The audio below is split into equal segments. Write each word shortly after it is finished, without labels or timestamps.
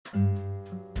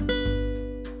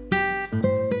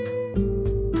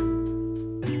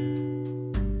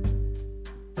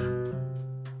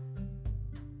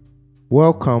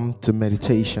Welcome to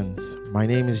Meditations. My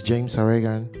name is James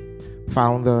Aregan,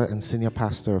 founder and senior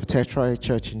pastor of Tetra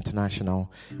Church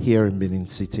International here in Benin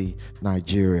City,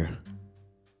 Nigeria.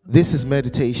 This is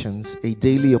Meditations, a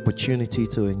daily opportunity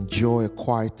to enjoy a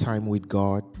quiet time with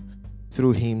God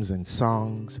through hymns and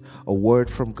songs, a word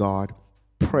from God,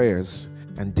 prayers,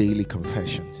 and daily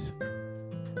confessions.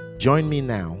 Join me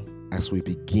now as we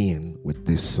begin with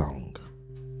this song.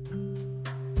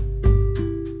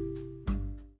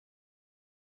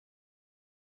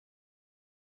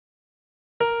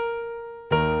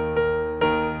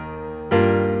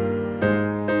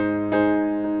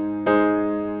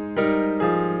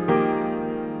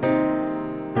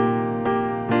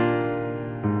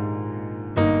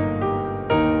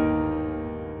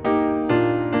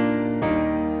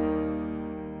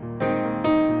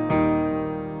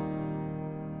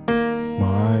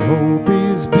 Hope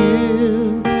is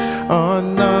built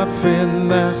on nothing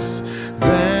less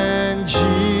than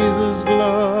Jesus'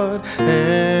 blood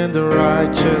and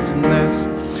righteousness.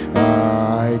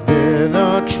 I dare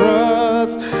not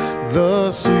trust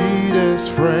the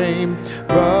sweetest frame,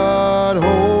 but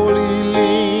wholly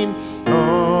lean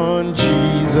on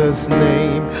Jesus'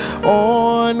 name.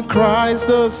 On Christ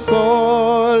the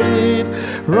solid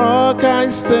rock I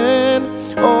stand,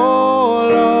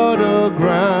 all other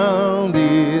ground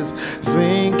is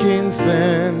sinking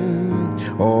sand.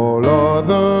 All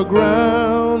other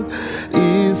ground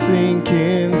is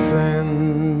sinking sand.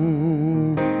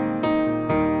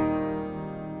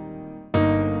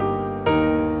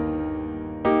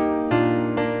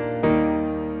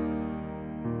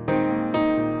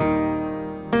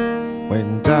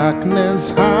 When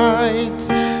darkness hides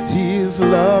his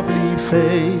lovely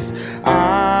face,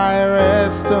 I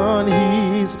rest on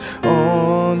his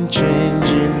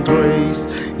unchanging grace.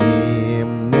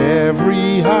 In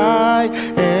every high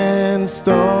and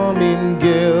storming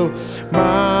gale,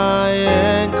 my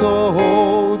anchor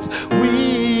holds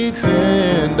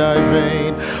within thy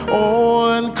vein.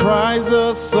 On Christ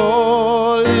the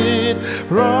solid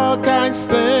rock I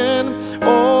stand,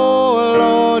 all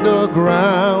other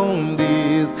ground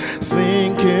is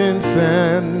sinking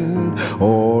sand.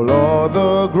 All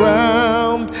other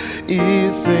ground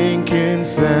is sinking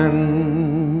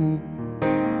sand.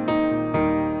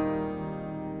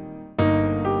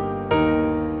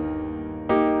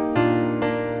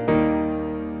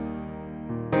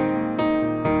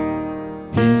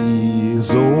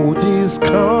 His oath is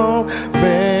covenant,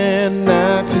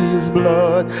 his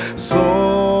blood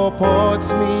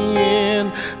supports me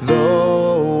in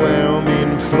the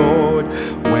whelming flood.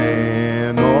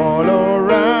 When all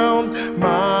around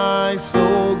my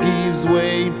soul gives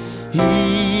way,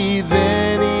 he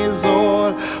then is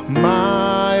all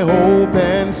my hope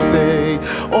and stay.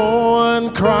 On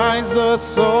Christ the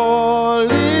solid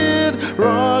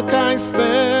rock I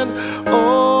stand,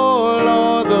 all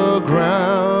other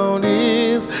ground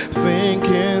is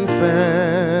sinking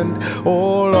sand.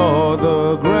 All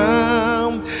other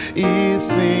ground is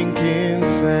sinking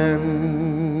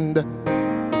sand.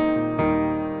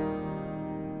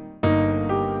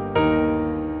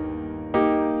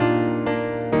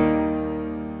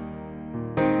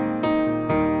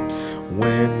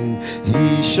 When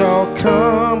he shall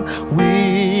come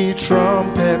with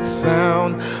trumpet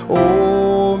sound,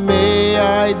 oh, may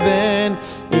I then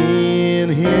in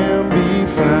him be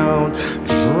found,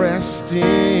 dressed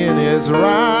in his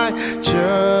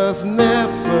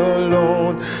righteousness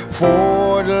alone,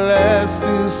 faultless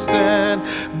to stand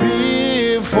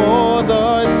before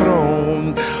the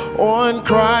throne. On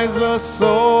Christ the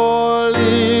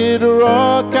solid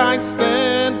rock I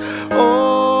stand,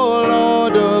 all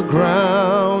other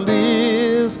ground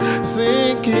is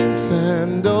sinking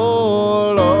sand.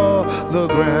 All other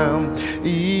ground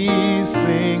is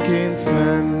sinking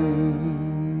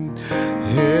sand.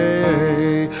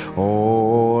 Hey,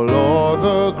 all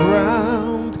other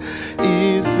ground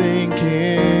is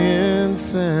sinking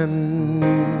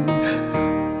sand.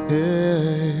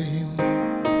 Hey.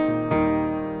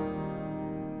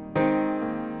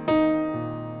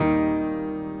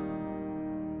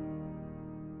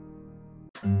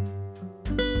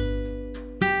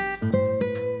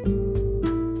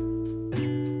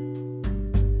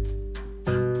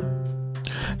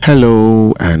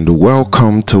 Hello and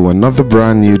welcome to another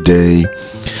brand new day.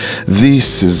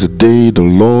 This is the day the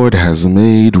Lord has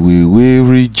made. We will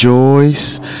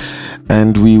rejoice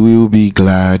and we will be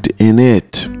glad in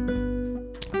it.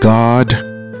 God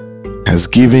has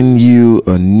given you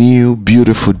a new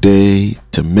beautiful day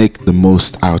to make the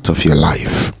most out of your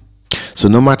life. So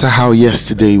no matter how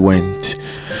yesterday went,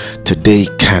 today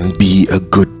can be a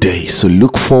good day. So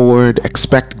look forward,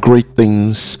 expect great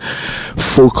things,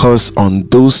 focus on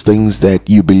those things that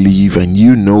you believe and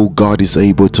you know God is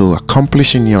able to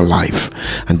accomplish in your life,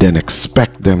 and then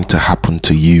expect them to happen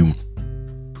to you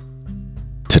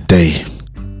today.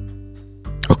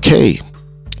 Okay,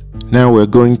 now we're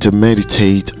going to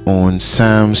meditate on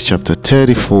Psalms chapter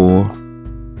 34,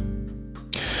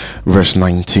 verse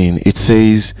 19. It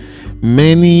says,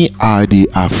 "Many are the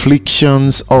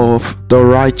afflictions of the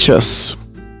righteous,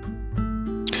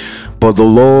 but the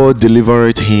Lord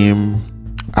delivered him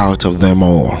out of them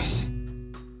all."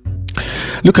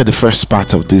 Look at the first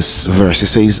part of this verse. It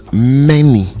says,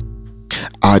 "Many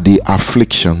are the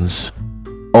afflictions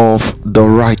of the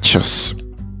righteous."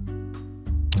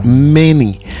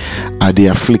 Many are the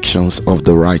afflictions of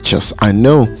the righteous. I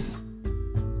know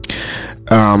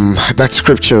that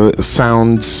scripture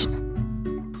sounds,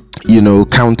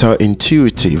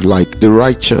 counterintuitive, like the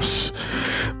righteous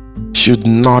should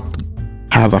not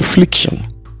have affliction,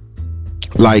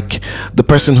 like the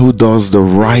person who does the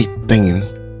right thing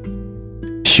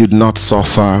should not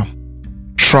suffer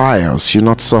trials, should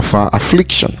not suffer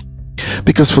affliction,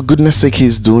 because for goodness sake,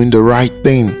 he's doing the right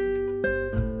thing.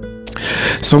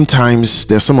 Sometimes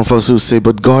there's some of us who say,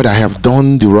 "But God, I have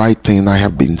done the right thing. I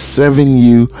have been serving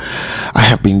you. I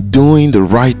have been doing the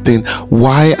right thing.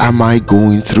 Why am I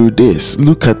going through this?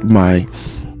 Look at my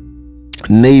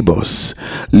neighbors.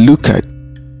 Look at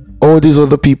all these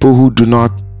other people who do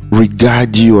not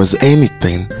regard you as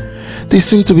anything. They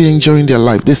seem to be enjoying their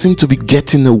life. They seem to be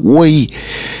getting away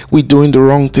with doing the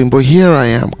wrong thing. But here I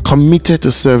am, committed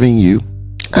to serving you.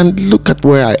 And look at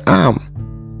where I am."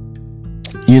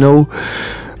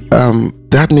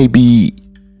 That may be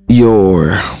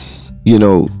your,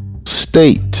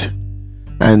 state,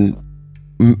 and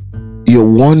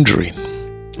you're wondering.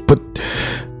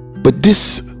 But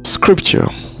this scripture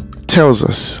tells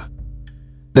us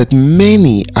that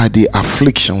many are the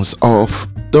afflictions of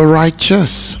the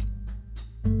righteous.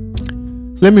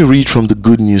 Let me read from the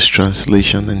Good News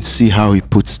Translation and see how he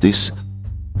puts this.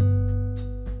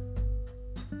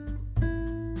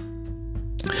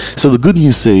 So the Good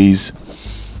News says,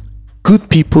 "Good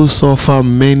people suffer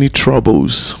many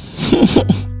troubles."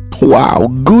 Wow,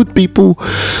 good people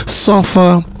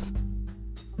suffer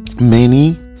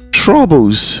many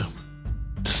troubles.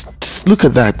 Look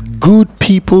at that. Good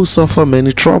people suffer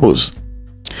many troubles.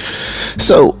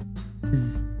 So,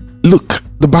 look,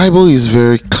 the Bible is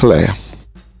very clear.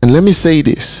 And let me say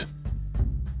this.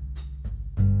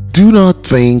 Do not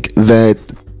think that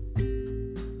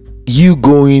you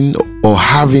going or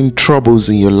having troubles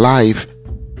in your life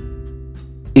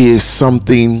is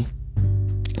something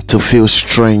to feel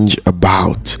strange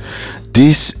about.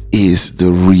 This is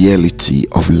the reality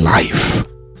of life.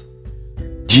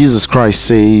 Jesus Christ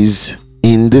says,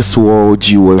 "In this world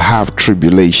you will have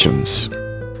tribulations."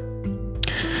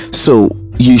 So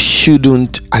you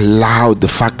shouldn't allow the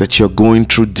fact that you're going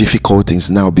through difficult things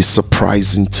now be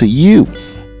surprising to you.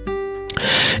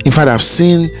 In fact, I've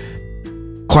seen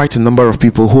quite a number of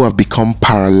people who have become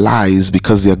paralyzed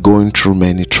because they're going through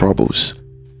many troubles.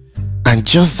 And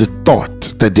just the thought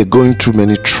that they're going through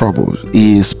many troubles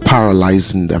is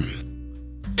paralyzing them.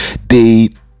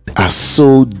 They are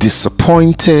so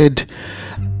disappointed,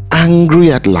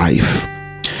 angry at life,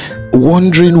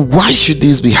 wondering, why should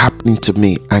this be happening to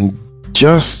me? And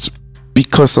just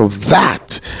because of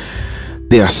that,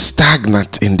 they are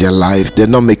stagnant in their life. They're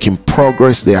not making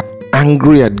progress. They are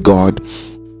angry at God,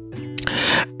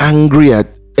 angry at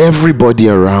everybody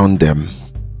around them.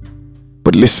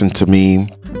 But listen to me,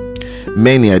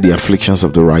 many are the afflictions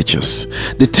of the righteous.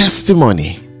 The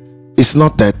testimony is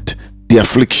not that the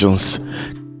afflictions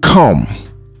come,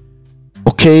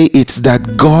 okay? It's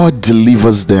that God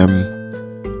delivers them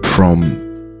from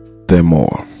them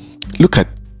all. Look at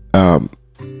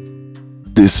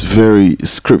this very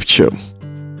scripture.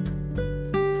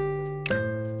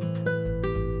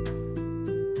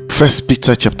 1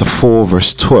 Peter chapter 4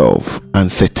 verse 12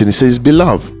 and 13. It says,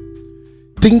 "Beloved,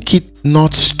 think it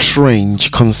not strange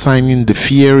concerning the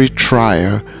fiery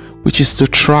trial which is to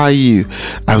try you,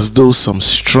 as though some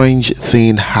strange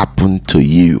thing happened to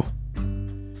you.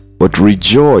 But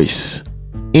rejoice,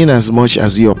 inasmuch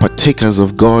as you are partakers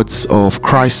of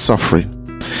Christ's suffering,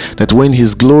 that when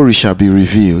his glory shall be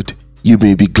revealed, you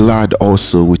may be glad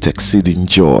also with exceeding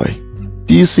joy."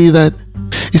 Do you see that?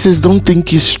 It says, don't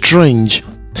think it's strange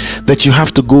that you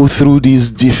have to go through these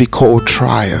difficult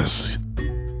trials.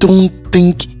 Don't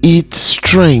think it's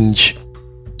strange,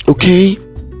 okay?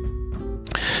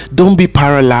 Don't be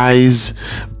paralyzed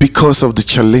because of the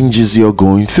challenges you're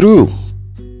going through.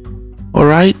 All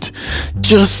right?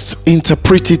 Just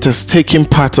interpret it as taking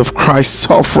part of Christ's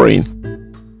suffering.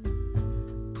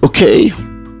 Okay?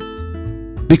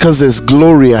 Because there's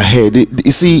glory ahead.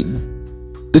 You see,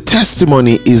 the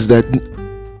testimony is that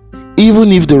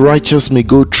even if the righteous may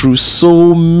go through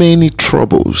so many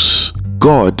troubles,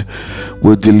 God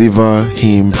will deliver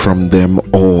him from them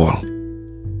all.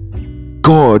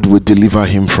 God will deliver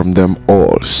him from them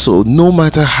all. So no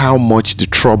matter how much the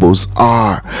troubles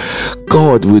are,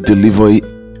 God will deliver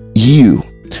you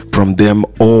from them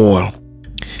all.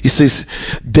 He says,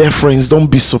 dear friends, don't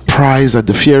be surprised at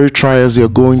the fiery trials you're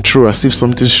going through as if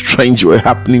something strange were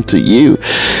happening to you.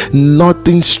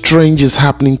 Nothing strange is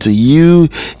happening to you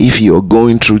if you're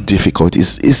going through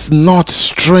difficulties. It's not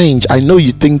strange. I know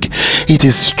you think it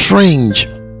is strange,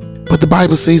 but the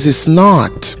Bible says it's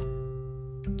not.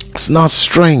 It's not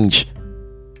strange.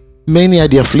 Many are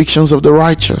the afflictions of the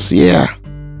righteous. Yeah.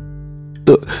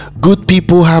 The good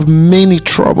people have many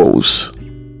troubles,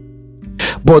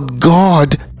 but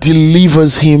God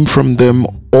delivers him from them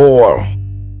all.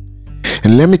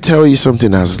 And let me tell you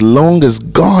something, as long as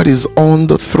God is on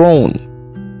the throne,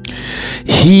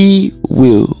 he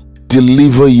will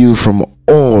deliver you from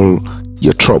all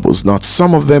your troubles. Not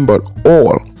some of them, but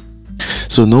all.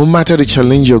 So no matter the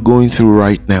challenge you're going through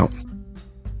right now,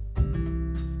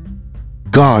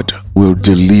 God will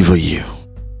deliver you.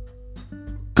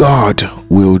 God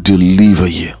will deliver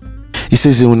you. He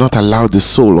says he will not allow the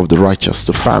soul of the righteous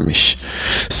to famish.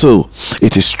 So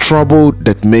it is trouble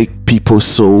that make people's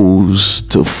souls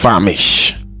to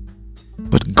famish.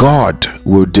 But God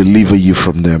will deliver you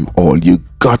from them all. You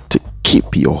got to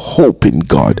keep your hope in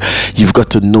God. You've got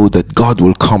to know that God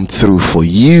will come through for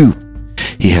you.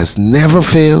 He has never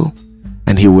failed,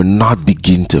 and he will not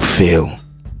begin to fail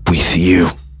with you.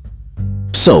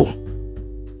 So,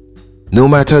 no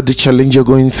matter the challenge you're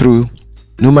going through,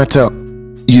 no matter,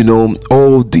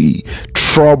 all the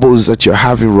troubles that you're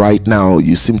having right now,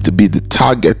 you seem to be the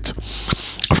target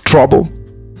of trouble,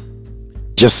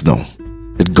 just know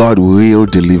that God will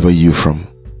deliver you from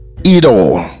it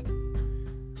all.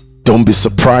 Don't be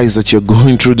surprised that you're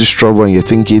going through this trouble and you're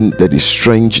thinking that it's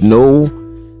strange. No,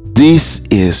 this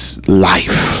is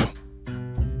life.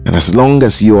 And as long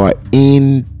as you are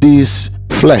in this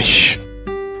flesh,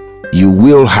 you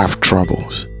will have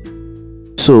troubles.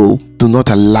 So do not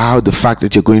allow the fact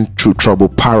that you're going through trouble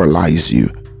paralyze you.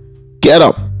 Get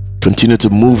up. Continue to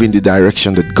move in the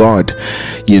direction that God,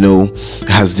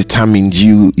 has determined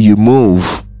you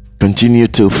move. Continue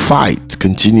to fight.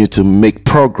 Continue to make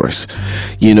progress.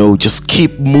 Just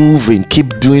keep moving.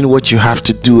 Keep doing what you have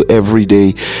to do every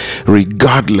day,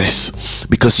 regardless,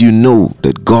 because you know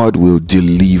that God will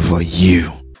deliver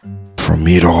you from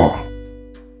it all.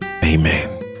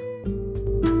 Amen.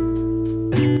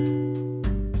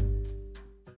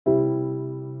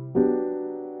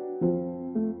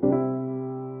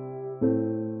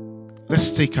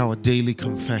 Let's take our daily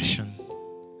confession.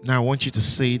 Now I want you to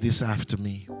say this after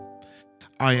me.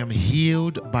 I am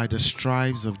healed by the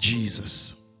stripes of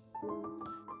Jesus.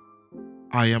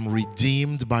 I am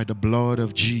redeemed by the blood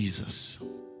of Jesus.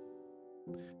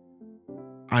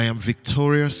 I am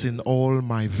victorious in all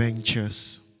my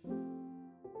ventures.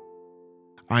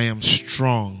 I am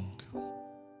strong.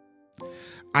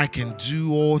 I can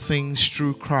do all things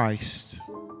through Christ.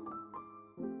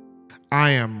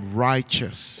 I am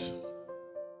righteous.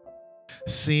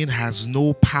 Sin has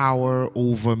no power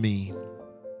over me.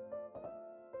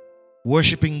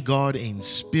 Worshiping God in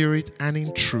spirit and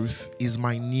in truth is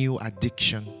my new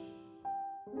addiction.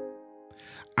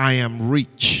 I am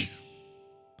rich.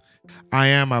 I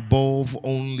am above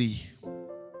only.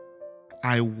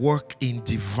 I work in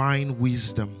divine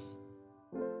wisdom.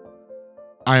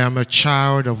 I am a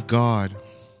child of God.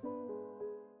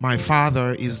 My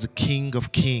Father is the King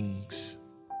of Kings.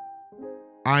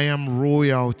 I am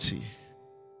royalty.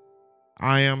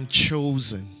 I am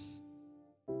chosen.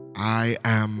 I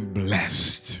am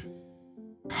blessed.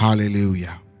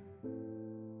 Hallelujah.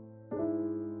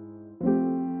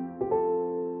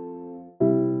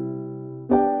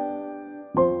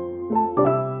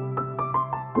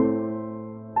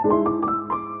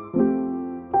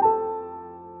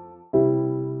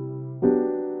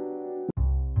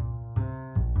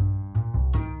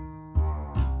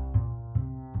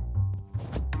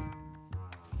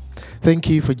 Thank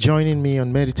you for joining me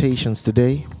on Meditations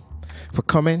today. For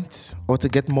comments or to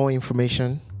get more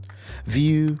information,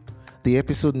 view the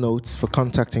episode notes for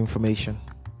contact information.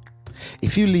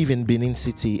 If you live in Benin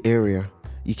City area,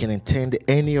 you can attend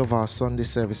any of our Sunday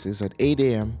services at 8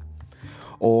 a.m.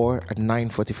 or at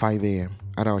 9:45 a.m.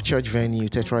 at our church venue,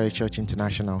 Tetraya Church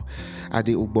International, at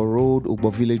the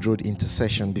Ugbo Village Road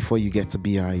intersection before you get to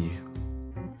BIU.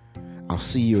 I'll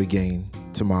see you again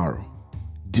tomorrow.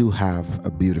 Do have a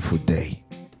beautiful day.